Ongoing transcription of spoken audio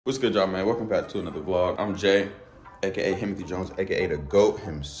What's good, y'all, man? Welcome back to another vlog. I'm Jay, aka Timothy Jones, aka the GOAT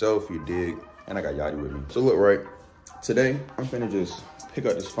himself, you dig? And I got Yachty with me. So look, right, today I'm finna just pick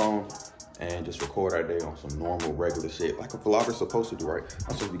up this phone and just record our day on some normal, regular shit, like a vlogger's supposed to do, right?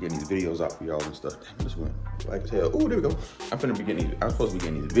 I'm supposed to be getting these videos out for y'all and stuff. Damn, this went like as hell. Oh, there we go. I'm supposed to be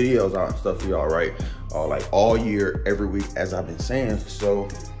getting these videos out and stuff for y'all, right? Like all year, every week, as I've been saying. So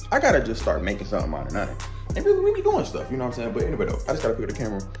I gotta just start making something out of nothing. And really, we be doing stuff, you know what I'm saying? But anyway, though, I just gotta pick up the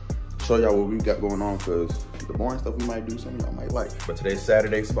camera, show y'all what we got going on, because the boring stuff we might do, some of y'all might like. But today's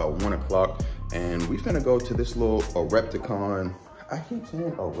Saturday, it's about 1 o'clock, and we finna go to this little Reptile. I keep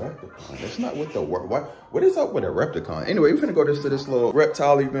saying a Reptile. That's not what the word, what is up with a Reptile? Anyway, we finna go to this little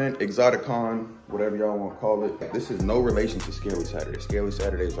Reptile event, Exoticon, whatever y'all wanna call it. This is no relation to Scaly Saturday. Scaly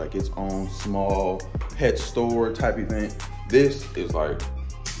Saturday is like its own small pet store type event. This is like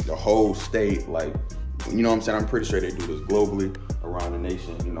the whole state, like, you know what I'm saying? I'm pretty sure they do this globally around the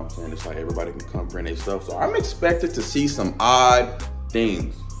nation. You know what I'm saying? It's like everybody can come bring their stuff. So I'm expected to see some odd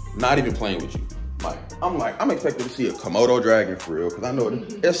things. Not even playing with you. I'm expected to see a Komodo dragon for real. Cause I know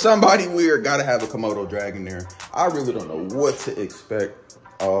if somebody weird gotta have a Komodo dragon there. I really don't know what to expect.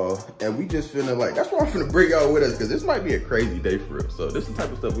 And we just finna that's why I'm finna bring y'all with us, because this might be a crazy day for real. So this is the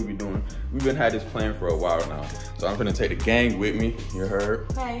type of stuff we be doing. We've been had this plan for a while now. So I'm finna take the gang with me. You heard?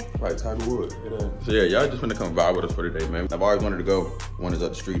 Hey. Right, Tiger Woods. So yeah, y'all just finna come vibe with us for today, man. I've always wanted to go. One is up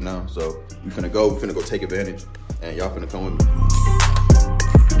the street now. So we finna go take advantage, and y'all finna come with me.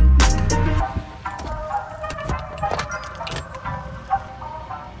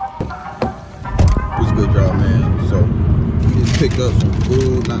 What's good, y'all, man? So we just picked up some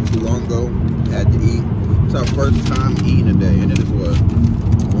food not too long ago. Had to eat. It's our first time eating today, and it is what,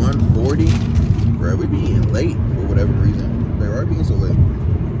 1:40? Bro, we be eating late for whatever reason. Why are we eating so late?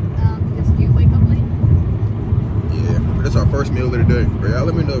 Because you wake up late. Yeah, but it's our first meal of the day. Bro, y'all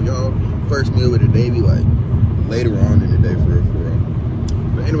let me know if y'all first meal of the day be like later on in the day for real.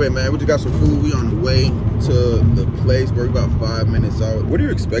 But anyway, man, we just got some food. We on the way to the place. We're about 5 minutes out. What are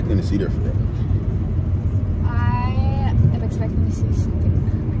you expecting to see there for real? I'm expecting to see something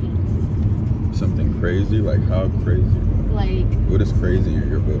crazy. Something crazy? Like how crazy? Like, what is crazy in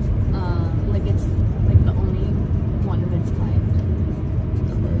your book? like it's like the only one of its kind.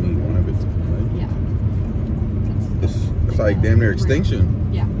 The only one of its kind? Yeah. It's like damn near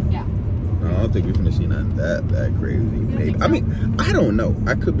extinction. Yeah. No, I don't think we're gonna see nothing that crazy. Maybe. So? I mean, I don't know.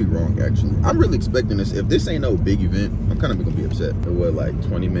 I could be wrong actually. I'm really expecting this. If this ain't no big event, I'm kind of gonna be upset. It was like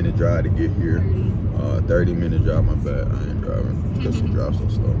 20-minute drive to get here. 30-minute drive. My bad. I ain't driving because she drives so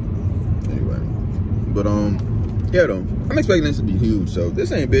slow. Anyway, but yeah though, I'm expecting this to be huge. So if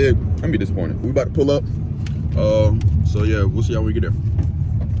this ain't big, I'm gonna be disappointed. We about to pull up. So yeah, we'll see how we get there.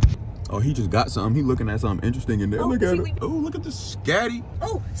 Oh, he just got something. He looking at something interesting in there. Look at it. Oh, look at this scatty.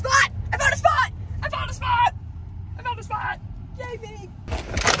 Oh, spot! I found a spot! I found a spot! I found a spot! JB!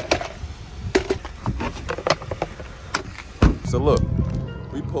 So look,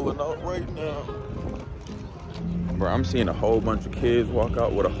 we pulling up right now. Bro, I'm seeing a whole bunch of kids walk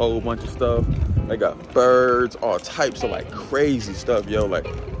out with a whole bunch of stuff. They got birds, all types of like crazy stuff, yo. Like,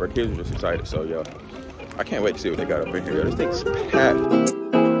 our kids are just excited. So, yo, I can't wait to see what they got up in here. This thing's packed.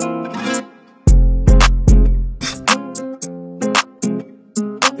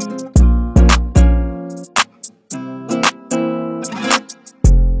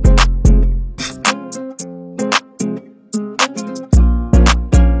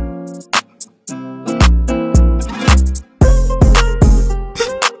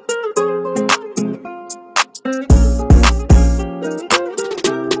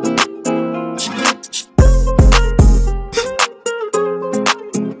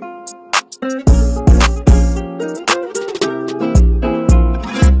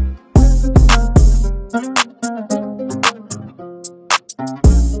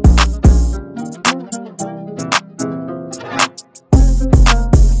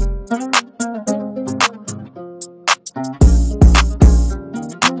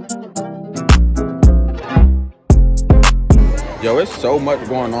 Yo, it's so much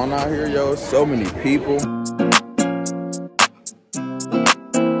going on out here, yo. So many people.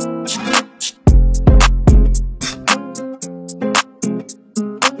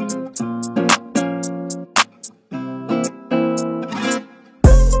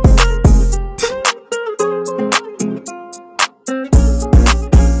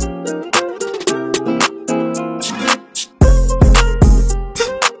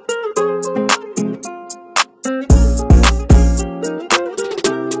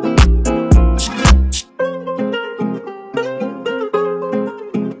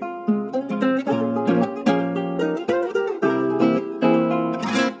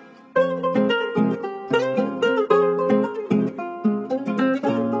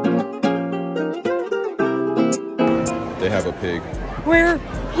 pig. Where?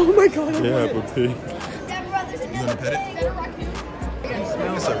 Oh my god. They have a pig. You gonna pet it?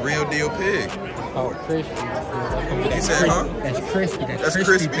 It's a real deal pig. Oh, crispy. You said, huh? That's crispy. That's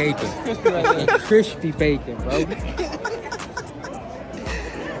crispy. bacon. That's crispy bacon, bro.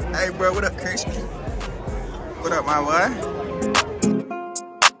 Hey, bro, what up, crispy? What up, my boy?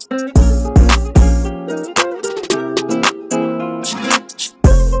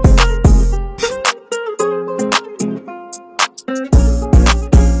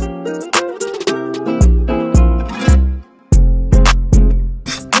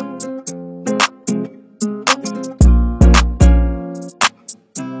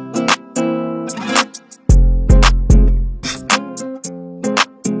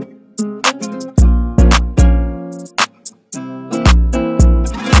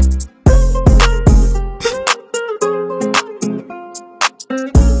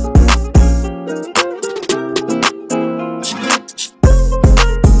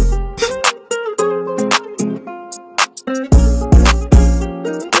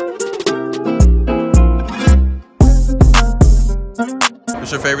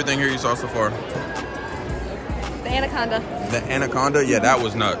 What's your favorite thing here you saw so far? The Anaconda. The Anaconda? Yeah, that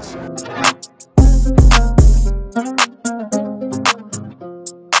was nuts.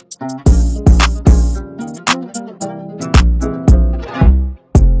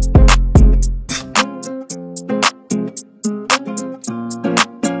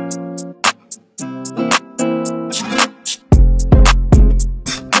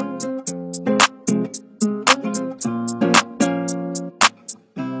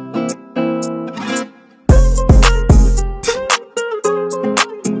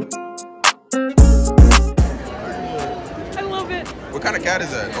 What kind of cat is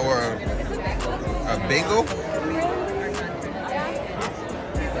that? Or a Bengal?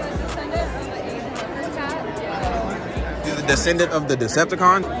 He's a descendant of the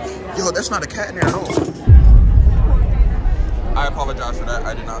Decepticon? Yo, that's not a cat in there at all. I apologize for that.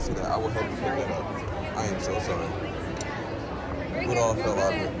 I did not see that. I will help you pick that up. I am so sorry. What all fell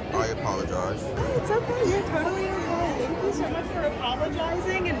out of it? I apologize. It's okay. You're totally okay. Thank you so much for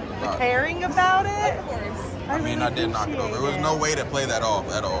apologizing and caring about it. Of course. I mean, I did knock it over. There was no way to play that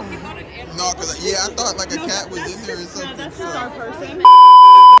off at all. No, because, yeah, I thought like a cat was in there or something. No, that's just our person.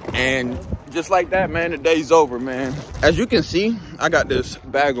 And just like that, man, the day's over, man. As you can see, I got this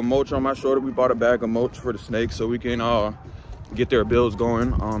bag of mulch on my shoulder. We bought a bag of mulch for the snakes so we can get their bills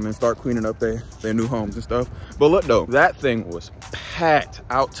going and start cleaning up their new homes and stuff. But look though, that thing was packed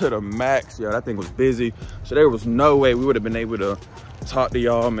out to the max. Yeah, that thing was busy. So there was no way we would have been able to talk to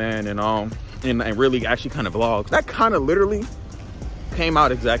y'all, man, and really actually kind of vlog. That kind of literally came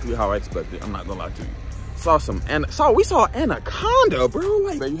out exactly how I expected. I'm not gonna lie to you. We saw Anaconda, bro.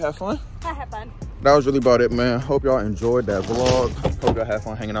 Like, man, you have fun? I had fun. That was really about it, man. Hope y'all enjoyed that vlog. Hope y'all had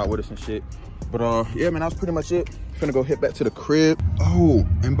fun hanging out with us and shit. But yeah, man, that's pretty much it. Finna go hit back to the crib. Oh,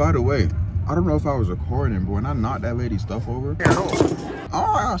 and by the way, I don't know if I was recording, but when I knocked that lady's stuff over,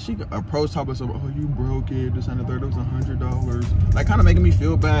 she approached top of something. Oh, you broke it. This and the third, it was $100. Like, kind of making me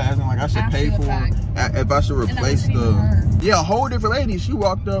feel bad, as in like I should pay for it. If I should replace a whole different lady. She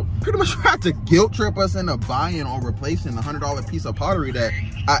walked up, pretty much tried to guilt trip us into buying or replacing a $100 piece of pottery that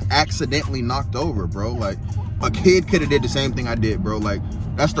I accidentally knocked over, bro. Like, a kid could have did the same thing I did, bro. Like,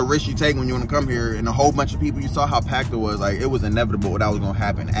 that's the risk you take when you want to come here, and a whole bunch of people, you saw how packed it was. Like, it was inevitable that was gonna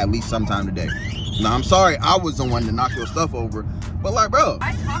happen at least sometime today. Now, I'm sorry I was the one to knock your stuff over, but like, bro,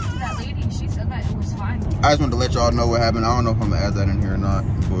 I talked to that lady and she said that it was fine. I just wanted to let y'all know what happened. I don't know if I'm gonna add that in here or not,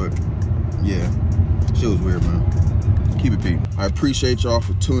 but yeah, shit was weird, man. Keep it peak. I appreciate y'all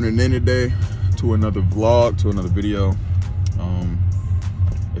for tuning in today to another vlog, to another video.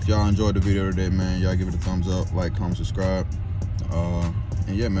 If y'all enjoyed the video today, man, y'all give it a thumbs up, like, comment, subscribe.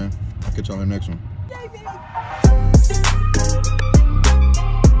 And yeah, man, I'll catch y'all in the next one.